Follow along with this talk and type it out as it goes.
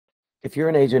If you're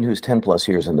an agent who's 10 plus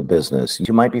years in the business,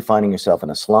 you might be finding yourself in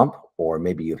a slump, or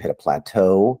maybe you've hit a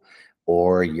plateau,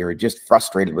 or you're just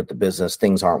frustrated with the business.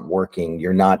 Things aren't working.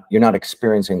 You're not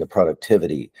experiencing the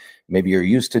productivity. Maybe you're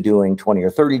used to doing 20 or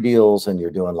 30 deals and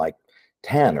you're doing like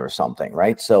 10 or something,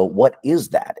 right? So what is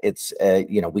that? It's,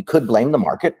 we could blame the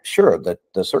market. Sure,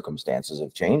 the circumstances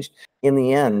have changed. In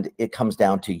the end, it comes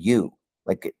down to you.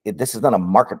 Like this is not a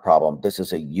market problem. This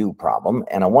is a you problem.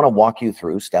 And I want to walk you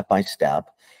through step by step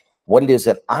what it is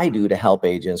that I do to help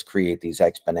agents create these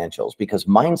exponentials, because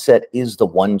mindset is the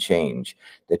one change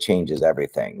that changes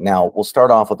everything. Now, we'll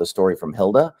start off with a story from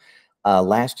Hilda.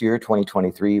 Last year,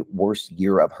 2023, worst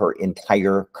year of her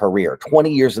entire career,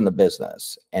 20 years in the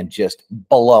business and just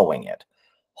blowing it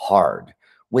hard.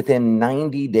 Within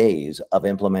 90 days of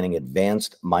implementing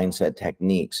advanced mindset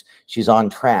techniques, she's on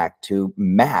track to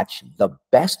match the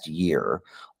best year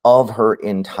of her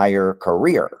entire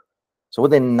career. So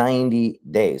within 90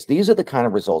 days, these are the kind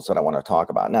of results that I want to talk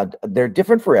about. Now, they're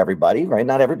different for everybody, right?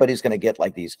 Not everybody's going to get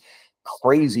like these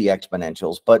crazy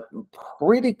exponentials, but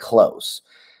pretty close.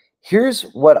 Here's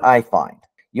what I find.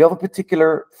 You have a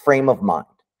particular frame of mind.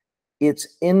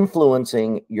 It's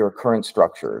influencing your current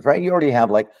structures, right? You already have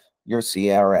like your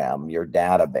CRM, your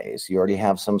database. You already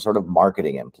have some sort of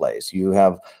marketing in place. You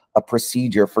have a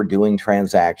procedure for doing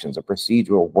transactions, a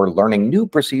procedure. We're learning new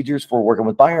procedures for working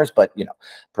with buyers, but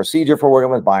procedure for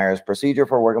working with buyers, procedure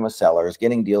for working with sellers,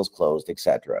 getting deals closed,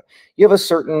 etc. You have a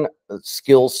certain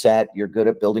skill set. You're good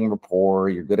at building rapport.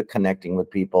 You're good at connecting with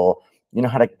people. You know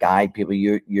how to guide people.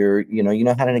 You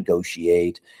know how to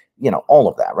negotiate. All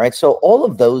of that, right? So all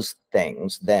of those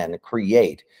things then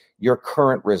create your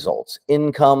current results: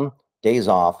 income, days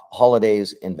off,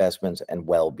 holidays, investments, and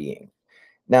well-being.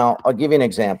 Now, I'll give you an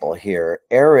example here.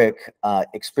 Eric,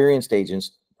 experienced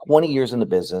agents, 20 years in the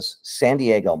business, San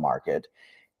Diego market,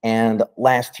 and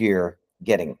last year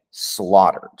getting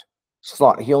slaughtered.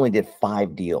 He only did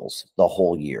 5 deals the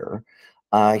whole year.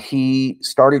 He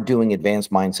started doing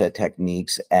advanced mindset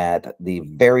techniques at the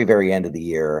very, very end of the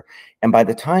year. And by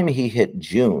the time he hit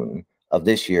June of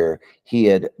this year, he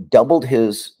had doubled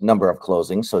his number of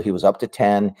closings. So he was up to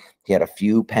 10. He had a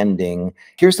few pending.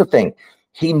 Here's the thing.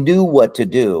 He knew what to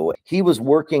do. He was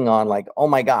working on like, oh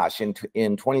my gosh, in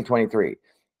 2023,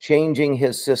 changing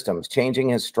his systems, changing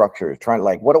his structures, trying to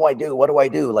like, what do I do? What do I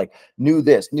do? Like new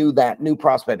this, new that, new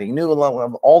prospecting, new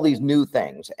all these new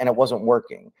things. And it wasn't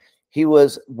working. He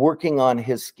was working on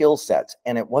his skill sets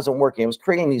and it wasn't working. It was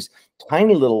creating these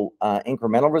tiny little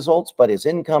incremental results, but his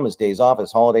income, his days off,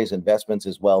 his holidays, investments,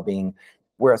 his well-being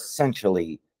were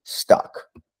essentially stuck.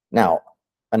 Now,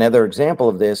 another example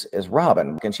of this is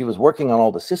Robin, and she was working on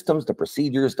all the systems, the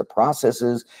procedures, the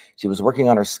processes. She was working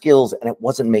on her skills, and it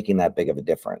wasn't making that big of a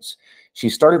difference. She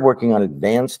started working on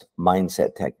advanced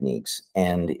mindset techniques,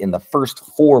 and in the first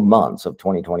 4 months of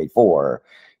 2024,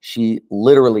 she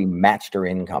literally matched her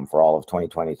income for all of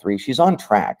 2023. She's on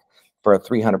track for a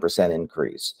 300%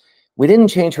 increase. We didn't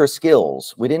change her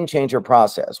skills. We didn't change her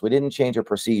process. We didn't change her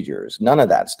procedures. None of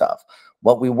that stuff.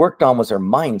 What we worked on was her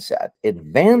mindset.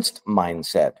 Advanced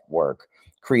mindset work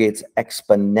creates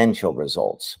exponential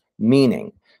results,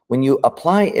 meaning when you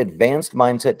apply advanced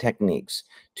mindset techniques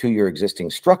to your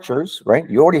existing structures, right?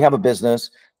 You already have a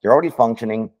business. You're already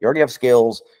functioning. You already have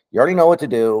skills. You already know what to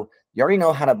do. You already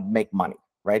know how to make money,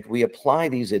 right? We apply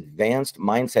these advanced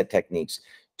mindset techniques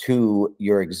to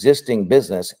your existing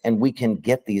business, and we can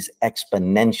get these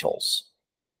exponentials.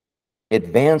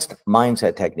 Advanced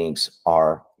mindset techniques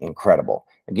are incredible.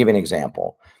 I'll give you an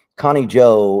example. Connie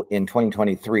Joe in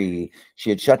 2023, she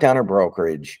had shut down her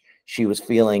brokerage. She was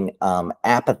feeling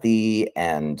apathy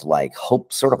and like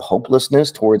sort of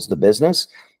hopelessness towards the business.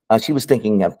 She was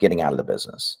thinking of getting out of the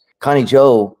business. Connie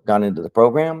Joe got into the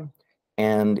program,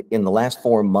 and in the last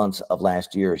 4 months of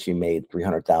last year, she made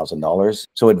 $300,000.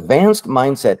 So advanced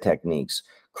mindset techniques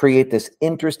create this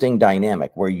interesting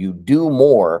dynamic where you do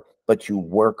more, but you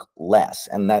work less.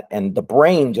 And the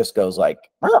brain just goes like,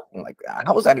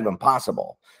 how is that even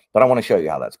possible? But I want to show you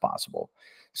how that's possible.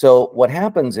 So what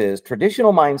happens is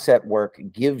traditional mindset work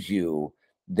gives you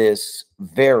this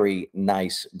very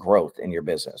nice growth in your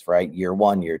business, right? Year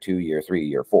 1, year 2, year 3,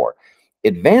 year 4.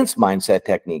 Advanced mindset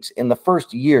techniques, in the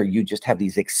first year, you just have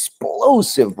these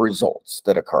explosive results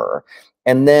that occur,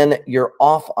 and then you're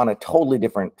off on a totally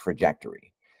different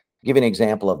trajectory. I'll give you an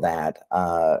example of that.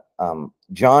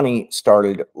 Johnny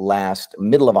started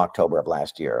middle of October of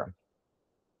last year.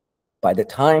 By the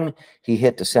time he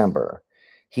hit December,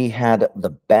 he had the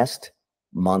best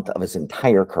month of his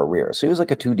entire career. So he was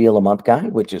like a 2 deal a month guy,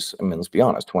 which is, I mean, let's be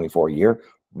honest, 24 a year,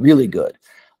 really good.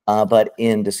 But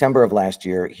in December of last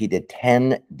year, he did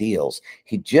 10 deals.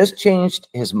 He just changed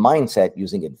his mindset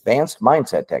using advanced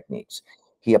mindset techniques.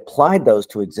 He applied those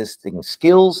to existing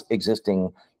skills,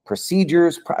 existing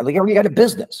procedures. Like, he already had a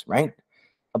business, right?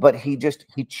 But he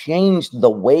changed the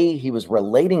way he was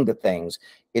relating to things.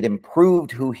 It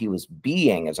improved who he was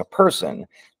being as a person.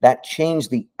 That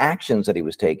changed the actions that he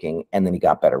was taking, and then he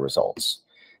got better results.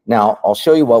 Now, I'll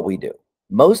show you what we do.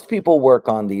 Most people work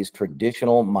on these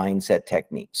traditional mindset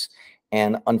techniques.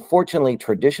 And unfortunately,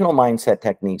 traditional mindset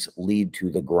techniques lead to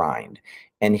the grind.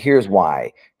 And here's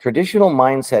why. Traditional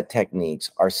mindset techniques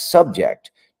are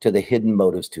subject to the hidden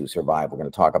motives to survive. We're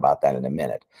going to talk about that in a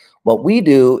minute. What we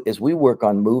do is we work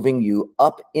on moving you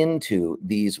up into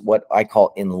these, what I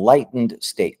call enlightened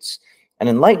states. An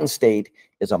enlightened state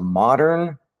is a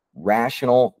modern,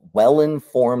 rational,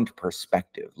 well-informed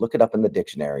perspective. Look it up in the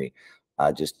dictionary.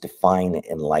 Just define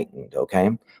enlightened, okay?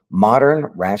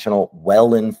 Modern, rational,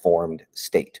 well-informed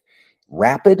state.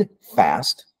 Rapid,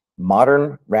 fast,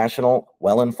 modern, rational,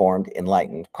 well-informed,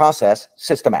 enlightened, process,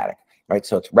 systematic, right?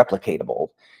 So it's replicatable.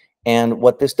 And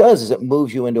what this does is it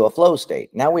moves you into a flow state.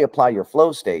 Now we apply your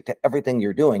flow state to everything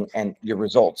you're doing, and your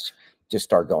results just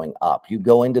start going up. You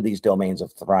go into these domains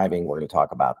of thriving. We're going to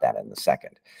talk about that in a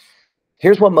second.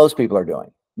 Here's what most people are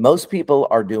doing. Most people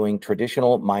are doing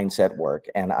traditional mindset work.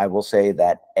 And I will say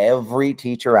that every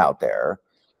teacher out there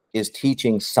is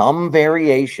teaching some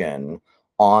variation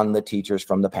on the teachers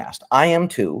from the past. I am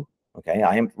too. Okay.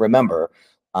 Remember,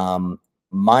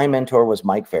 my mentor was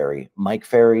Mike Ferry. Mike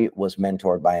Ferry was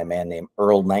mentored by a man named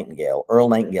Earl Nightingale. Earl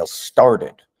Nightingale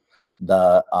started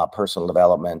the personal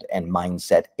development and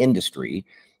mindset industry.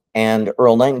 And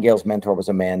Earl Nightingale's mentor was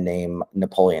a man named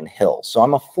Napoleon Hill. So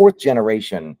I'm a fourth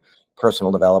generation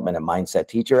personal development and mindset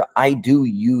teacher. I do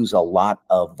use a lot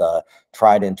of the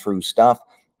tried and true stuff,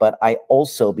 but I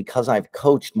also, because I've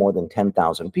coached more than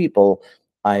 10,000 people,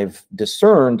 I've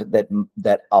discerned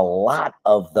that a lot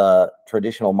of the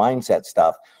traditional mindset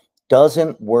stuff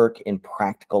doesn't work in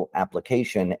practical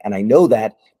application. And I know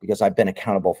that because I've been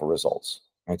accountable for results.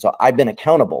 And so I've been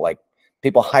accountable. Like,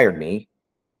 people hired me.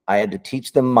 I had to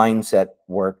teach them mindset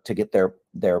work to get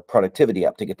their productivity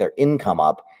up, to get their income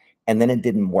up. And then it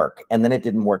didn't work. And then it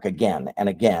didn't work again and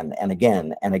again and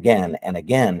again and again and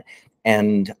again.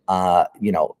 And,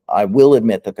 you know, I will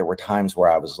admit that there were times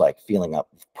where I was like feeling up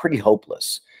pretty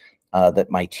hopeless,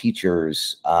 that my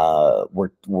teachers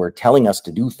were telling us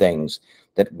to do things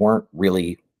that weren't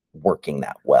really working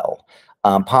that well.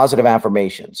 Positive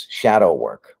affirmations, shadow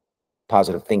work,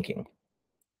 positive thinking,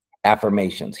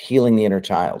 affirmations, healing the inner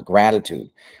child, gratitude,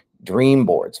 dream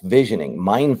boards, visioning,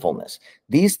 mindfulness.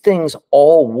 These things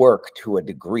all work to a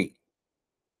degree.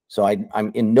 So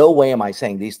I'm in no way am I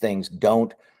saying these things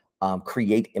don't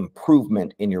create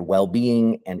improvement in your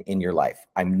well-being and in your life.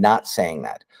 I'm not saying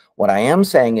that. What I am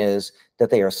saying is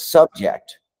that they are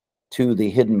subject to the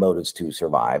hidden motives to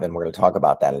survive. And we're going to talk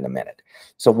about that in a minute.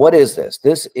 So what is this?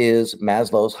 This is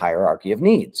Maslow's hierarchy of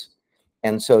needs.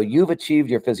 And so you've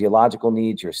achieved your physiological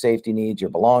needs, your safety needs,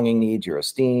 your belonging needs, your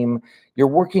esteem. You're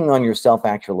working on your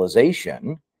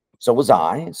self-actualization. So was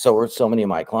I. So are so many of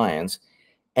my clients.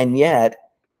 And yet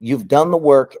you've done the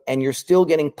work and you're still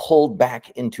getting pulled back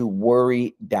into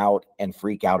worry, doubt, and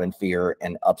freak out and fear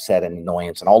and upset and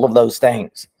annoyance and all of those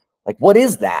things. Like, what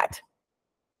is that?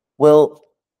 Well,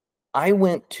 I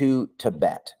went to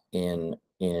Tibet in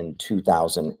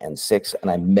 2006,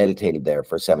 and I meditated there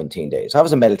for 17 days. I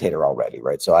was a meditator already,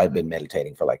 right? So I'd been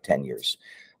meditating for like 10 years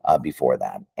before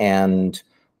that, and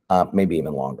maybe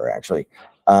even longer, actually.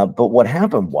 But what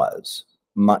happened was,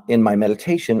 in my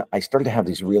meditation, I started to have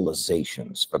these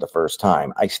realizations for the first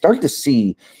time. I started to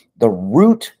see the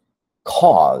root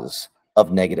cause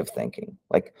of negative thinking.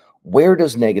 Like, where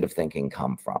does negative thinking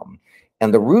come from?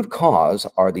 And the root cause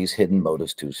are these hidden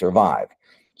motives to survive.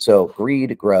 So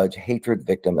greed, grudge, hatred,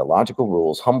 victim, illogical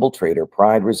rules, humble traitor,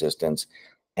 pride, resistance,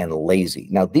 and lazy.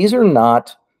 Now, these are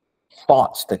not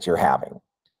thoughts that you're having.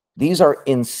 These are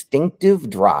instinctive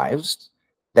drives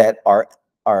that are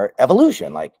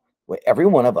evolution. Like, every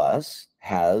one of us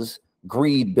has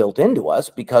greed built into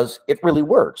us because it really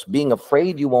works. Being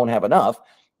afraid you won't have enough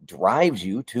drives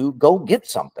you to go get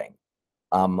something.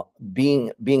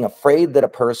 Being afraid that a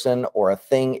person or a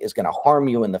thing is going to harm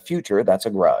you in the future, that's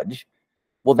a grudge.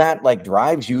 Well, that like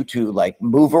drives you to like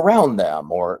move around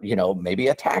them, or, you know, maybe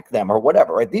attack them or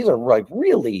whatever, right? These are like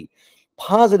really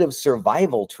positive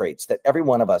survival traits that every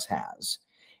one of us has.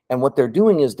 And what they're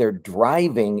doing is they're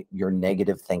driving your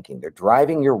negative thinking. They're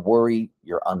driving your worry,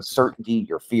 your uncertainty,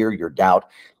 your fear, your doubt.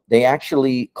 They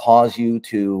actually cause you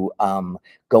to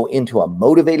go into a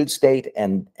motivated state.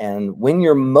 And when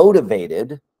you're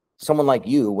motivated, someone like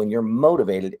you, when you're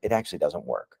motivated, it actually doesn't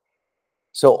work.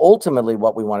 So ultimately,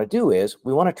 what we want to do is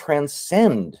we want to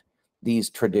transcend these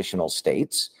traditional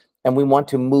states, and we want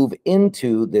to move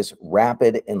into this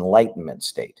rapid enlightenment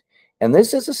state. And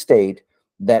this is a state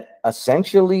that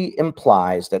essentially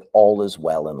implies that all is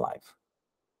well in life.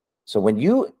 So when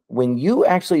you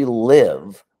actually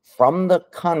live from the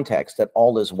context that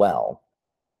all is well,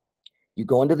 you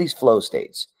go into these flow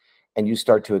states and you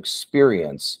start to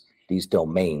experience these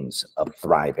domains of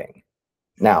thriving.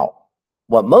 Now,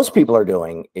 what most people are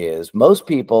doing is most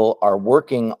people are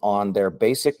working on their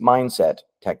basic mindset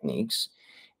techniques,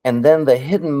 and then the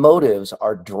hidden motives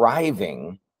are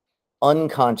driving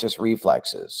unconscious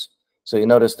reflexes. So you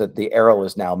notice that the arrow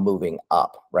is now moving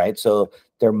up, right? So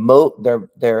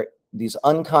they're these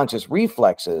unconscious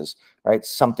reflexes, right?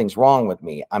 Something's wrong with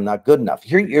me. I'm not good enough.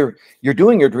 Here you're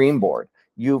doing your dream board.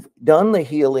 You've done the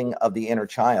healing of the inner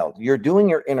child. You're doing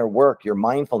your inner work, your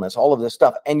mindfulness, all of this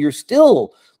stuff, and you're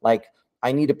still like,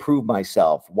 I need to prove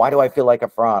myself. Why do I feel like a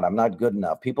fraud? I'm not good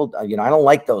enough. People, I don't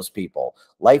like those people.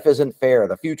 Life isn't fair.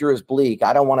 The future is bleak.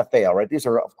 I don't want to fail, right? These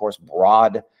are, of course,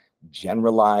 broad,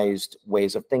 generalized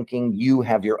ways of thinking. You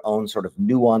have your own sort of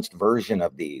nuanced version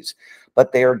of these,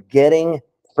 but they're getting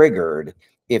triggered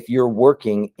if you're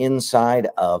working inside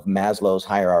of Maslow's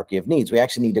hierarchy of needs. We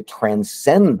actually need to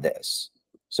transcend this.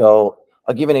 So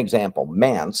I'll give you an example.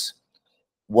 Mance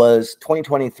was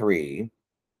 2023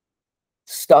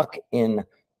 stuck in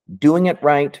doing it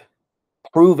right,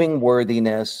 proving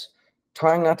worthiness,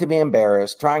 trying not to be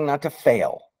embarrassed, trying not to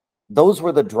fail. Those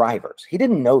were the drivers. He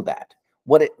didn't know that.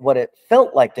 What it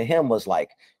felt like to him was like,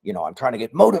 I'm trying to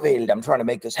get motivated. I'm trying to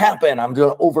make this happen. I'm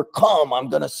going to overcome. I'm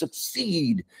going to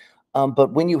succeed.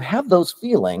 But when you have those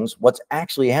feelings, what's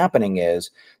actually happening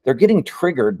is they're getting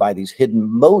triggered by these hidden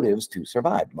motives to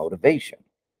survive, motivation.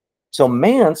 So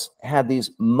Mance had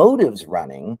these motives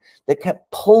running that kept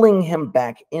pulling him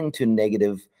back into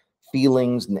negative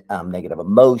feelings, negative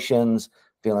emotions,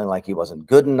 feeling like he wasn't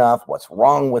good enough. What's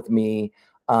wrong with me?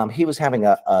 He was having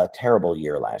a terrible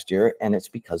year last year, and it's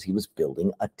because he was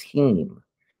building a team.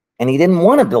 And he didn't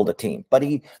want to build a team,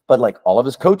 but like all of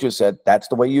his coaches said, that's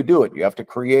the way you do it. You have to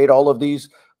create all of these,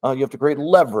 you have to create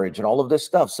leverage and all of this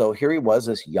stuff. So here he was,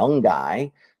 this young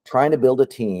guy trying to build a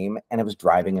team, and it was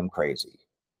driving him crazy.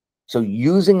 So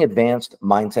using advanced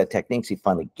mindset techniques, he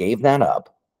finally gave that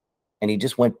up, and he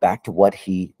just went back to what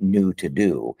he knew to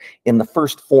do. In the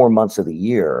first 4 months of the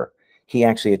year, he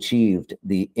actually achieved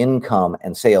the income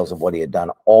and sales of what he had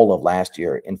done all of last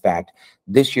year. In fact,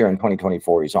 this year in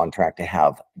 2024, he's on track to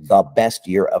have the best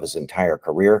year of his entire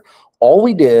career. All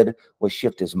we did was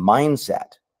shift his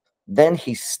mindset. Then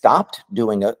he stopped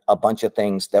doing a bunch of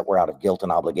things that were out of guilt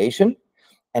and obligation,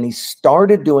 and he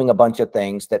started doing a bunch of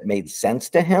things that made sense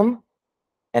to him.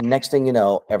 And next thing you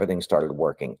know, everything started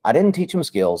working. I didn't teach him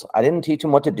skills. I didn't teach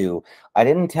him what to do. I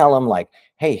didn't tell him like,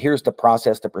 hey, here's the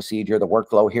process, the procedure, the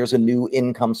workflow. Here's a new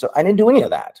income. So I didn't do any of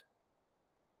that.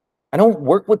 I don't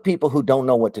work with people who don't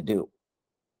know what to do.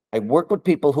 I work with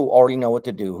people who already know what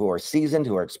to do, who are seasoned,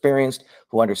 who are experienced,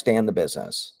 who understand the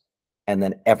business. And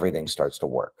then everything starts to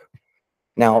work.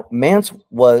 Now, Mance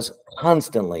was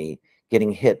constantly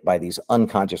getting hit by these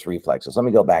unconscious reflexes. Let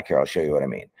me go back here. I'll show you what I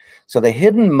mean. So the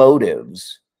hidden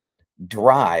motives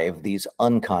drive these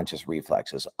unconscious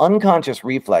reflexes. Unconscious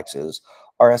reflexes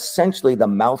are essentially the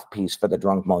mouthpiece for the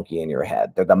drunk monkey in your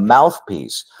head. They're the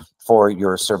mouthpiece for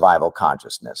your survival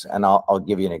consciousness. And I'll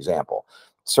give you an example.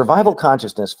 Survival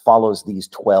consciousness follows these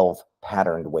 12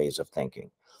 patterned ways of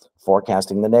thinking.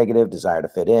 Forecasting the negative, desire to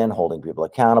fit in, holding people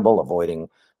accountable, avoiding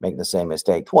making the same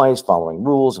mistake twice, following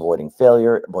rules, avoiding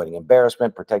failure, avoiding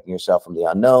embarrassment, protecting yourself from the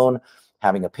unknown,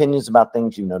 having opinions about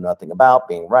things you know nothing about,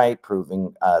 being right,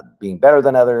 proving, being better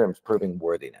than others, and proving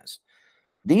worthiness.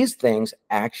 These things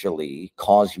actually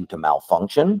cause you to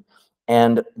malfunction,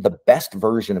 and the best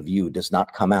version of you does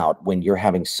not come out when you're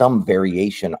having some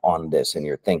variation on this in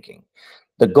your thinking.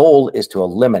 The goal is to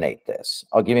eliminate this.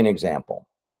 I'll give you an example.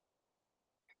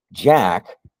 Jack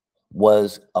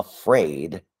was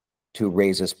afraid to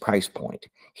raise his price point.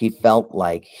 He felt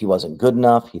like he wasn't good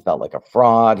enough. He felt like a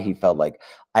fraud. He felt like,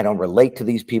 I don't relate to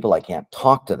these people. I can't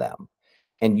talk to them.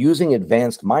 And using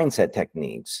advanced mindset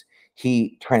techniques,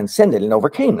 he transcended and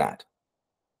overcame that.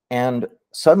 And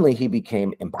suddenly he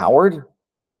became empowered,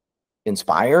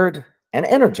 inspired, and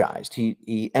energized.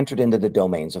 He entered into the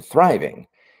domains of thriving.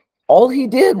 All he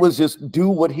did was just do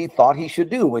what he thought he should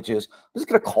do, which is, I'm just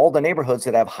going to call the neighborhoods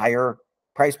that have higher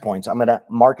price points. I'm going to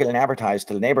market and advertise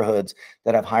to the neighborhoods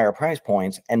that have higher price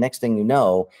points. And next thing you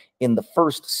know, in the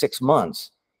first 6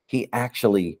 months, he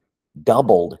actually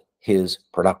doubled his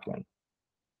production.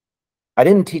 I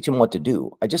didn't teach him what to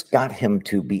do. I just got him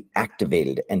to be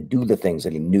activated and do the things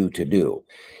that he knew to do.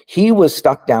 He was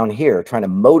stuck down here trying to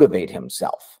motivate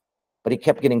himself, but he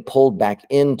kept getting pulled back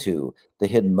into the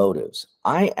hidden motives.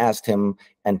 I asked him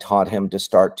and taught him to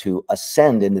start to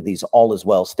ascend into these all is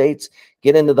well states,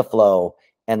 get into the flow,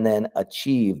 and then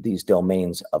achieve these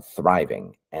domains of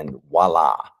thriving. And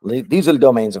voila, these are the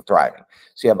domains of thriving.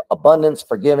 So you have abundance,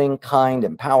 forgiving, kind,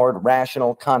 empowered,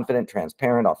 rational, confident,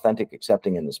 transparent, authentic,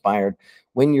 accepting, and inspired.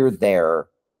 When you're there,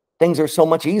 things are so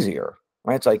much easier,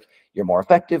 right? It's like you're more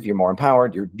effective, you're more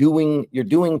empowered, you're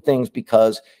doing things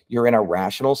because you're in a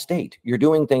rational state. You're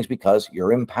doing things because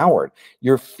you're empowered.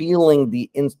 You're feeling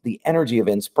the energy of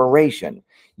inspiration.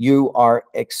 You are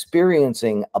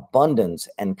experiencing abundance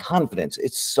and confidence.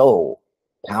 It's so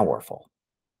powerful.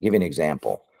 I'll give you an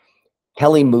example.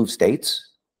 Kelly moved states.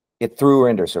 It threw her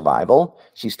into survival.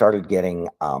 She started getting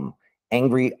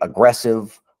angry,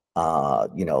 aggressive,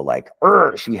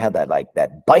 she had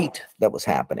that bite that was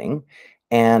happening,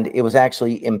 and it was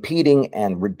actually impeding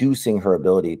and reducing her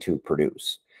ability to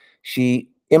produce. She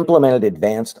implemented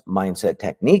advanced mindset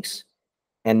techniques,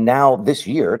 and now this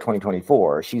year,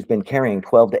 2024, she's been carrying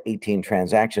 12 to 18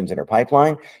 transactions in her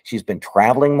pipeline. She's been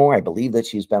traveling more. I believe that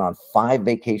she's been on 5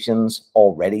 vacations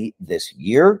already this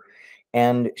year,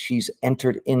 and she's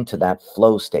entered into that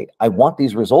flow state. I want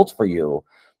these results for you,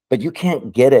 but you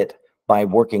can't get it by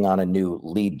working on a new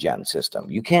lead gen system.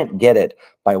 You can't get it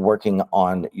by working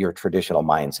on your traditional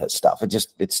mindset stuff.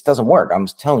 It doesn't work. I'm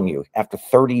telling you, after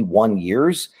 31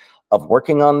 years of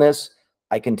working on this,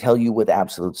 I can tell you with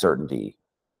absolute certainty,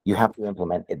 you have to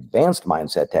implement advanced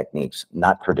mindset techniques,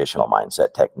 not traditional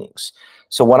mindset techniques.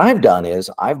 So what I've done is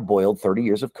I've boiled 30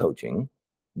 years of coaching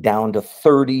down to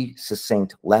 30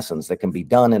 succinct lessons that can be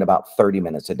done in about 30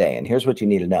 minutes a day. And here's what you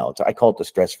need to know. I call it the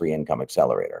stress-free income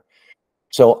accelerator.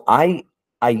 So I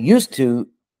used to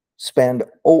spend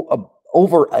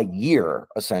over a year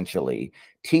essentially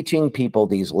teaching people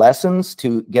these lessons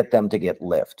to get them to get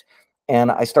lift.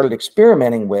 And I started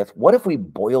experimenting with, what if we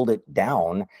boiled it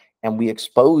down and we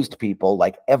exposed people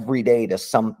like every day to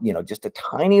some, just a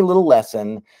tiny little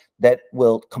lesson that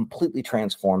will completely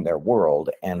transform their world.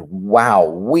 And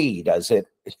wow, does it,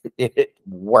 it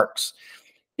works.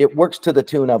 It works to the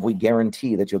tune of, we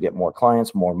guarantee that you'll get more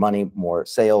clients, more money, more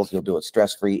sales. You'll do it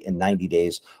stress-free in 90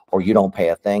 days, or you don't pay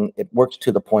a thing. It works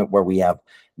to the point where we have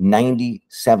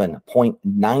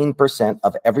 97.9%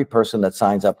 of every person that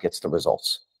signs up gets the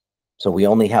results. So we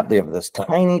have this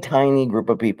tiny, tiny group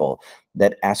of people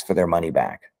that ask for their money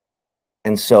back.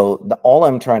 And so all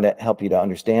I'm trying to help you to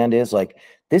understand is, like,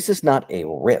 this is not a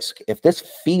risk. If this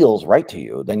feels right to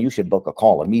you, then you should book a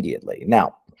call immediately.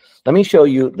 Now, let me show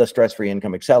you the stress-free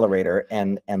income accelerator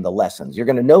and the lessons. You're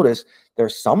going to notice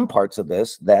there's some parts of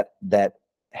this that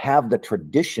have the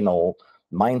traditional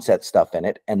mindset stuff in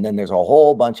it, and then there's a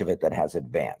whole bunch of it that has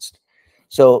advanced.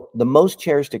 So the most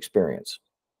cherished experience.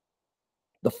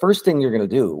 The first thing you're going to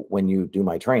do when you do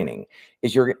my training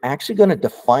is you're actually going to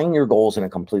define your goals in a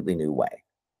completely new way.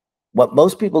 What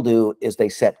most people do is they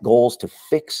set goals to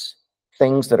fix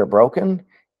things that are broken,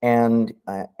 and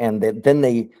then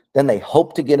they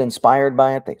hope to get inspired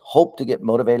by it. They hope to get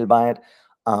motivated by it.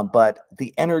 But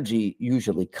the energy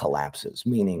usually collapses,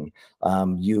 meaning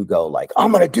you go like,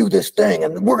 I'm going to do this thing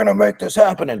and we're going to make this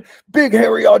happen, and big,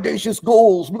 hairy, audacious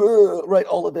goals, blah, right?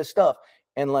 All of this stuff.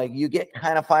 And like, you get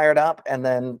kind of fired up, and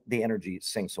then the energy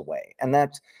sinks away. And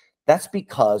that's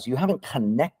because you haven't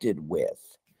connected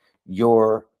with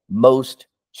your most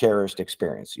cherished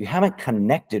experience. You haven't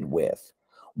connected with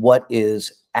what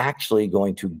is actually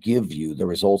going to give you the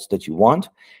results that you want.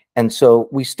 And so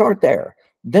we start there.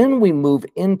 Then we move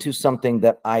into something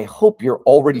that I hope you're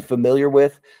already familiar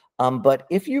with. But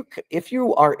if you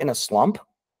are in a slump,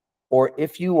 or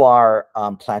if you are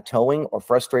plateauing or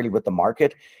frustrated with the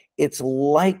market, it's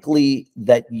likely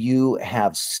that you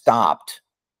have stopped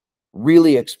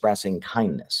really expressing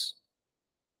kindness.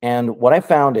 And what I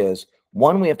found is,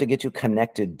 one, we have to get you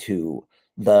connected to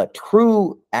the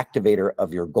true activator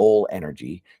of your goal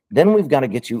energy. Then we've got to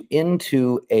get you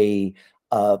into a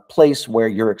place where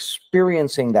you're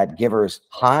experiencing that giver's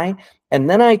high. And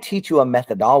then I teach you a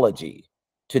methodology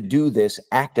to do this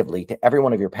actively to every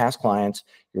one of your past clients,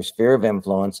 your sphere of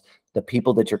influence, the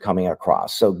people that you're coming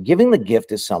across. So giving the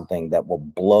gift is something that will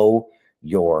blow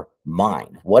your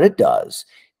mind. What it does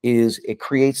is it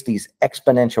creates these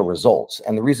exponential results.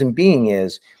 And the reason being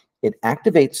is it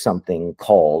activates something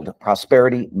called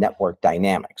prosperity network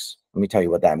dynamics. Let me tell you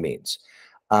what that means.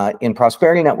 In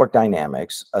prosperity network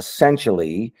dynamics,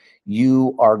 essentially,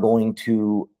 you are going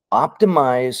to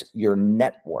optimize your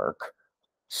network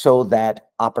so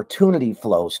that opportunity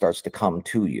flow starts to come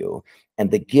to you,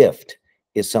 and the gift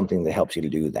is something that helps you to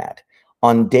do that.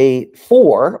 On day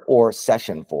 4 or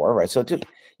session 4, right? So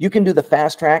you can do the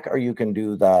fast track or you can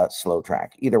do the slow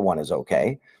track. Either one is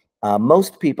okay.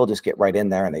 Most people just get right in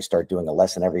there and they start doing a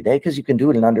lesson every day because you can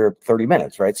do it in under 30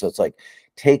 minutes, right? So it's like,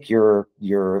 take your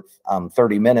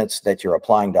 30 minutes that you're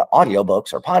applying to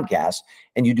audiobooks or podcasts,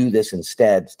 and you do this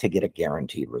instead to get a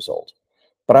guaranteed result.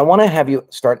 But I want to have you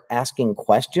start asking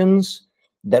questions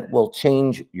that will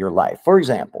change your life. For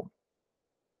example,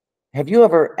 have you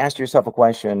ever asked yourself a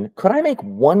question, could I make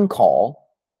one call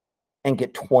and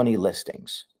get 20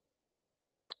 listings?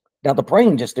 Now the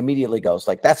brain just immediately goes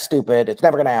like, that's stupid, it's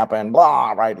never going to happen,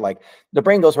 blah, right? Like the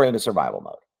brain goes right into survival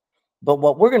mode. But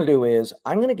what we're going to do is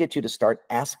I'm going to get you to start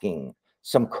asking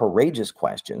some courageous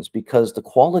questions, because the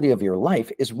quality of your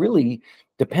life is really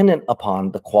dependent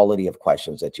upon the quality of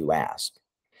questions that you ask.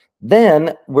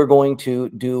 Then we're going to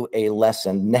do a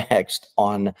lesson next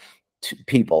on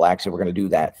people. Actually, we're going to do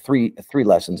that three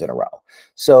lessons in a row.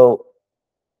 So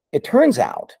it turns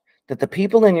out that the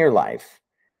people in your life,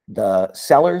 the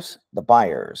sellers, the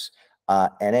buyers,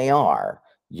 NAR,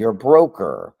 your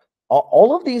broker,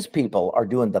 all of these people are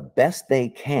doing the best they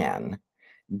can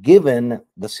given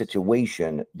the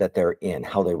situation that they're in,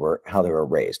 how they were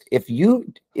raised. If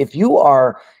you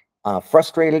are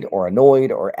frustrated or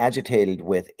annoyed or agitated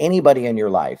with anybody in your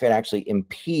life, it actually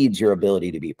impedes your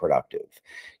ability to be productive.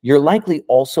 You're likely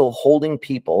also holding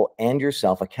people and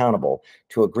yourself accountable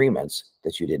to agreements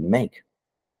that you didn't make.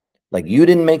 Like you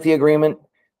didn't make the agreement,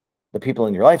 the people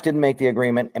in your life didn't make the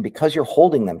agreement, and because you're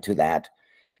holding them to that,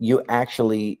 you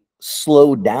actually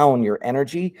slow down your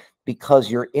energy because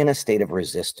you're in a state of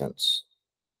resistance.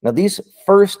 Now, these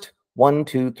first 1,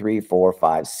 2, 3, 4,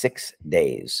 5, 6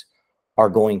 days are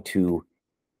going to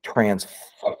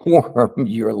transform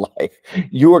your life.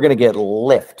 You are going to get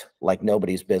lift like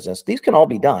nobody's business. These can all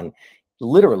be done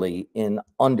literally in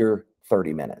under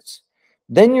 30 minutes.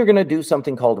 Then you're going to do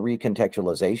something called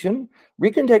recontextualization.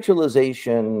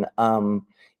 Recontextualization,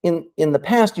 in the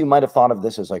past, you might have thought of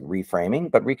this as like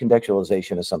reframing, but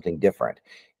recontextualization is something different.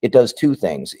 It does two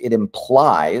things. It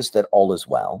implies that all is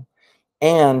well,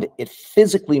 and it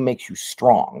physically makes you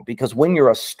strong, because when you're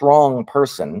a strong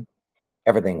person,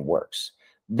 everything works.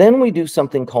 Then we do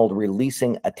something called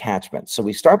releasing attachment. So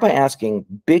we start by asking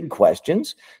big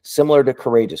questions, similar to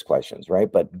courageous questions, right?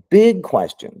 But big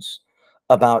questions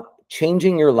about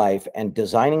changing your life and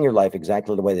designing your life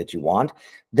exactly the way that you want.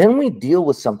 Then we deal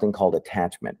with something called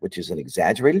attachment, which is an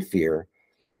exaggerated fear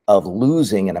of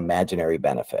losing an imaginary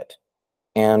benefit.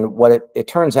 And what it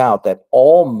turns out that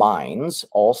all minds,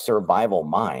 all survival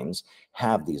minds,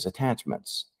 have these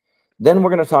attachments. Then we're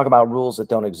going to talk about rules that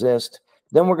don't exist.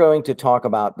 Then we're going to talk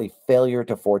about the failure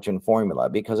to fortune formula,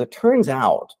 because it turns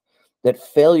out that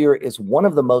failure is one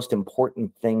of the most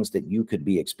important things that you could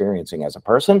be experiencing as a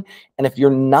person. And if you're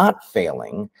not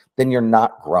failing, then you're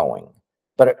not growing.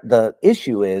 But the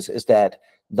issue is that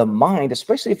the mind,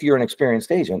 especially if you're an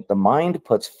experienced agent, the mind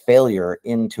puts failure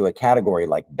into a category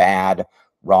like bad,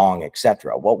 wrong,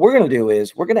 etc. What we're going to do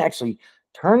is we're going to actually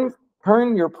turn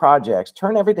your projects,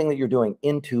 turn everything that you're doing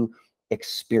into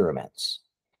experiments.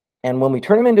 And when we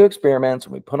turn them into experiments,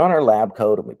 and we put on our lab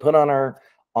coat, and we put on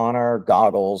our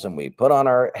goggles, and we put on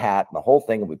our hat and the whole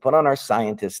thing, and we put on our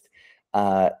scientist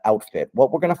outfit,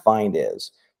 what we're going to find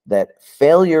is that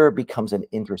failure becomes an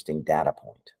interesting data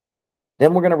point.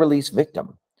 Then we're going to release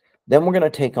victim. Then we're going to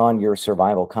take on your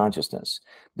survival consciousness.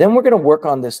 Then we're going to work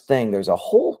on this thing. There's a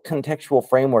whole contextual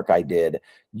framework I did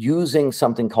using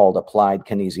something called applied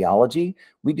kinesiology.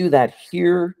 We do that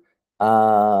here.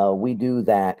 We do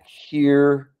that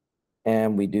here.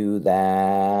 And we do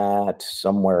that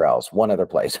somewhere else, one other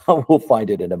place. We'll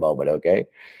find it in a moment, okay?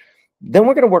 Then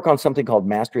we're going to work on something called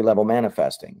mastery level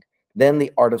manifesting. Then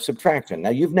the art of subtraction.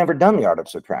 Now, you've never done the art of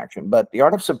subtraction, but the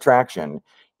art of subtraction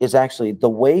is actually the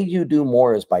way you do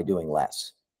more is by doing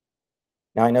less.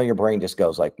 Now, I know your brain just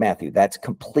goes like, Matthew, that's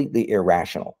completely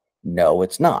irrational. No,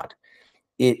 it's not.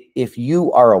 If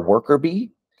you are a worker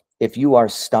bee, if you are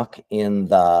stuck in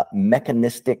the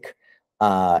mechanistic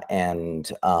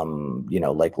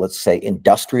like, let's say,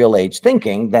 industrial age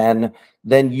thinking, then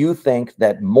you think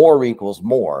that more equals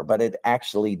more, but it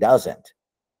actually doesn't.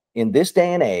 In this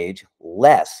day and age,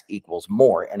 less equals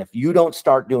more. And if you don't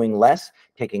start doing less,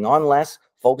 taking on less,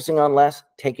 focusing on less,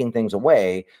 taking things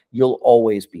away, you'll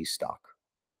always be stuck.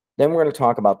 Then we're going to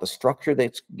talk about the structure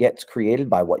that gets created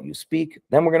by what you speak.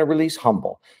 Then we're going to release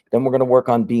humble. Then we're going to work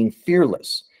on being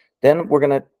fearless. Then we're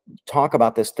going to talk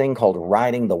about this thing called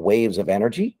riding the waves of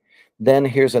energy. Then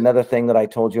here's another thing that I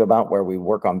told you about where we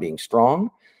work on being strong.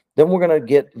 Then we're going to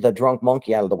get the drunk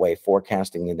monkey out of the way,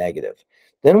 forecasting the negative.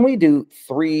 Then we do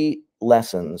 3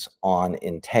 lessons on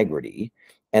integrity.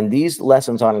 And these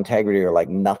lessons on integrity are like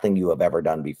nothing you have ever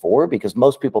done before, because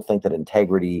most people think that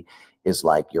integrity is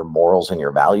like your morals and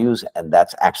your values. And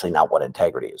that's actually not what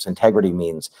integrity is. Integrity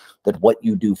means that what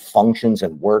you do functions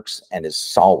and works and is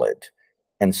solid.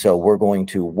 And so we're going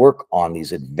to work on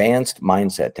these advanced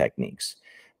mindset techniques.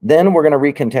 Then we're going to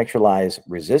recontextualize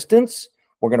resistance.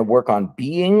 We're going to work on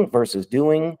being versus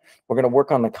doing. We're going to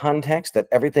work on the context that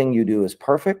everything you do is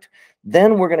perfect.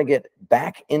 Then we're going to get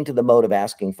back into the mode of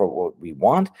asking for what we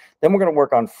want. Then we're going to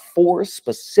work on 4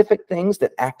 specific things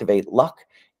that activate luck.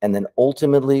 And then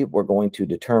ultimately, we're going to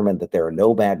determine that there are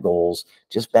no bad goals,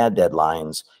 just bad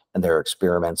deadlines, and there are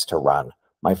experiments to run.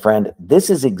 My friend, this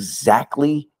is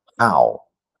exactly how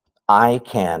I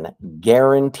can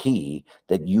guarantee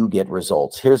that you get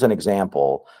results. Here's an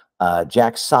example.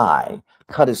 Jack Tsai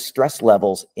cut his stress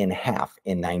levels in half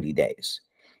in 90 days.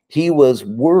 He was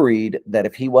worried that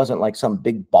if he wasn't like some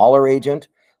big baller agent,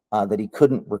 that he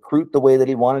couldn't recruit the way that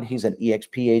he wanted. He's an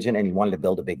EXP agent and he wanted to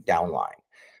build a big downline.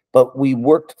 But we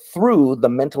worked through the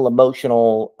mental,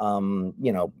 emotional,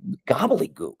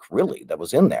 gobbledygook, really, that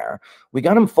was in there. We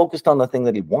got him focused on the thing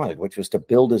that he wanted, which was to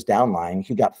build his downline.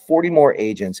 He got 40 more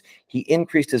agents. He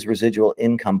increased his residual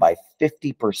income by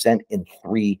 50% in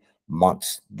 3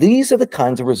 months. These are the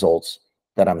kinds of results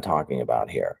that I'm talking about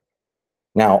here.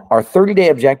 Now, our 30-day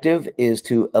objective is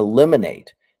to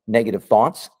eliminate negative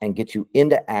thoughts and get you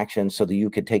into action so that you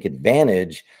could take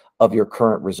advantage of your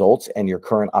current results and your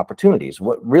current opportunities.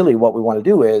 What we want to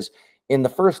do is, in the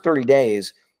first 30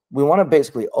 days, we want to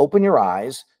basically open your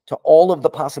eyes to all of the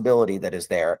possibility that is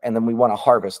there. And then we want to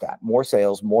harvest that. More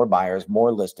sales, more buyers,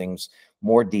 more listings,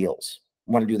 more deals.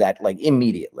 We want to do that like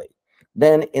immediately.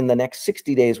 Then in the next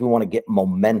 60 days, we want to get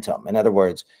momentum. In other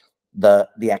words,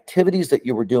 the activities that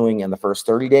you were doing in the first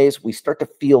 30 days, we start to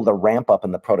feel the ramp up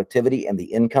in the productivity and the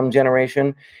income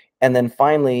generation. And then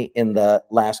finally, in the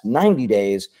last 90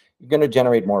 days, you're going to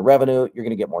generate more revenue. You're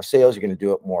going to get more sales. You're going to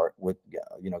do it more with,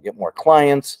 get more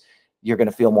clients. You're going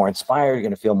to feel more inspired. You're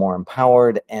going to feel more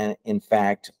empowered. And in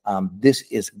fact, this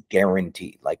is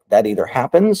guaranteed. Like that either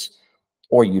happens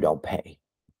or you don't pay.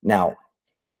 Now,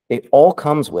 it all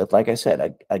comes with, like I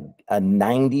said, a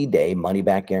 90-day money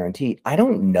back guarantee. I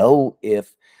don't know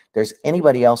if there's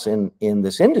anybody else in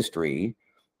this industry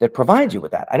that provides you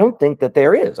with that. I don't think that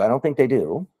there is. I don't think they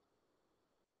do.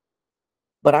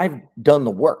 But I've done the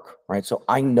work, right? So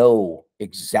I know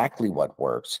exactly what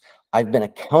works. I've been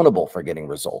accountable for getting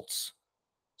results.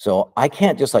 So I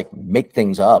can't just like make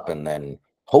things up and then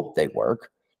hope they work.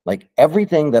 Like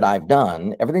everything that I've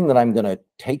done, everything that I'm going to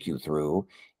take you through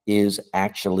is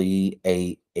actually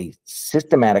a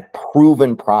systematic,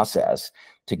 proven process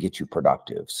to get you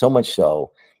productive. So much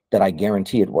so that I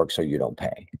guarantee it works or you don't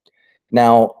pay.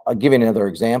 Now, I'll give you another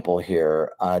example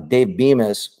here. Dave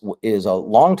Bemis is a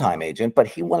longtime agent, but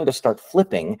he wanted to start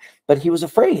flipping, but he was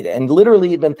afraid. And literally,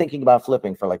 he'd been thinking about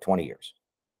flipping for like 20 years.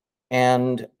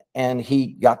 And he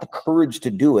got the courage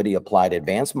to do it. He applied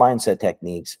advanced mindset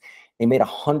techniques. He made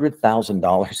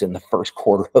 $100,000 in the first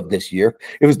quarter of this year.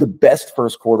 It was the best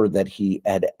first quarter that he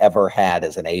had ever had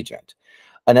as an agent.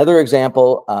 Another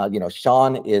example,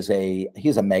 Sean he's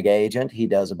a mega agent. He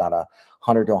does about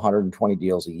 100 to 120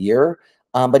 deals a year,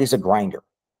 but he's a grinder.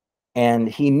 And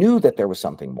he knew that there was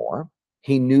something more.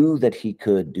 He knew that he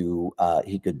could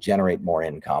generate more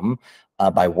income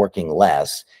by working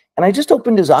less. And I just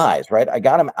opened his eyes, right? I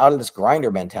got him out of this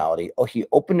grinder mentality. Oh, he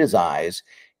opened his eyes.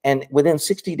 And within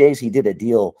 60 days, he did a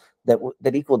deal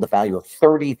that equaled the value of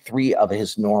 33 of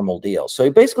his normal deals. So he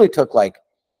basically took like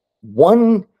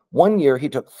one year, he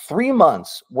took 3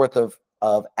 months worth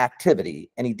of activity,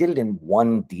 and he did it in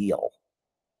one deal.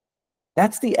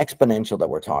 That's the exponential that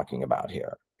we're talking about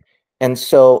here. And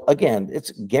so again,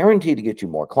 it's guaranteed to get you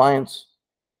more clients,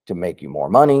 to make you more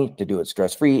money, to do it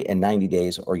stress-free in 90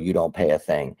 days, or you don't pay a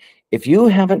thing. If you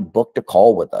haven't booked a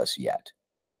call with us yet,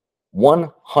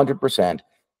 100%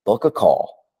 book a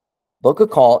call. Book a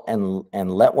call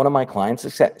and let one of my clients,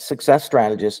 success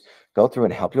strategists, go through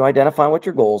and help you identify what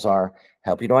your goals are,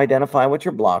 help you to identify what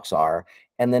your blocks are,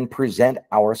 and then present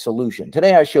our solution.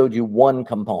 Today, I showed you one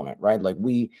component, right? Like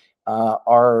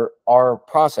our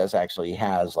process actually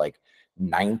has like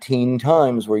 19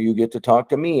 times where you get to talk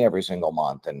to me every single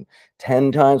month, and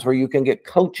 10 times where you can get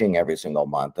coaching every single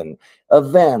month, and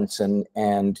events and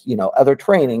other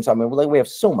trainings. I mean, we have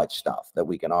so much stuff that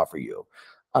we can offer you.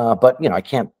 But I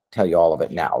can't tell you all of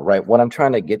it now, right? What I'm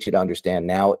trying to get you to understand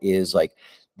now is like,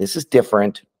 this is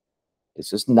different.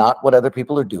 This is not what other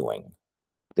people are doing.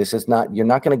 This is not, you're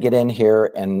not going to get in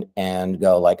here and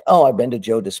go like, oh, I've been to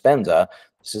Joe Dispenza.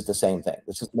 This is the same thing.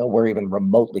 This is nowhere even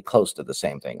remotely close to the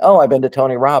same thing. Oh, I've been to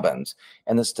Tony Robbins,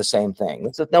 and this is the same thing.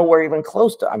 This is nowhere even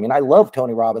close to. I mean, I love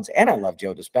Tony Robbins and I love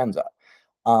Joe Dispenza,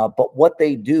 but what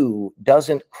they do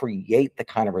doesn't create the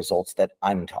kind of results that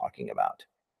I'm talking about.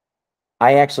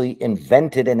 I actually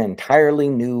invented an entirely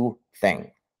new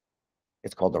thing.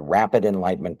 It's called the Rapid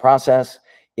Enlightenment Process.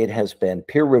 It has been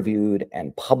peer-reviewed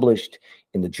and published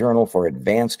in the Journal for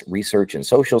Advanced Research in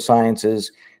Social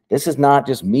Sciences. This is not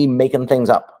just me making things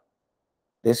up.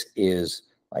 This is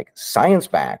like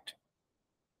science-backed,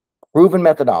 proven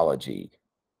methodology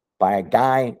by a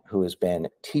guy who has been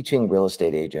teaching real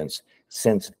estate agents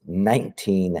since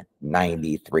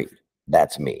 1993.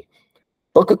 That's me.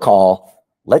 Book a call.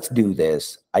 Let's do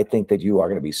this. I think that you are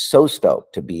going to be so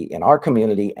stoked to be in our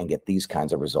community and get these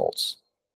kinds of results.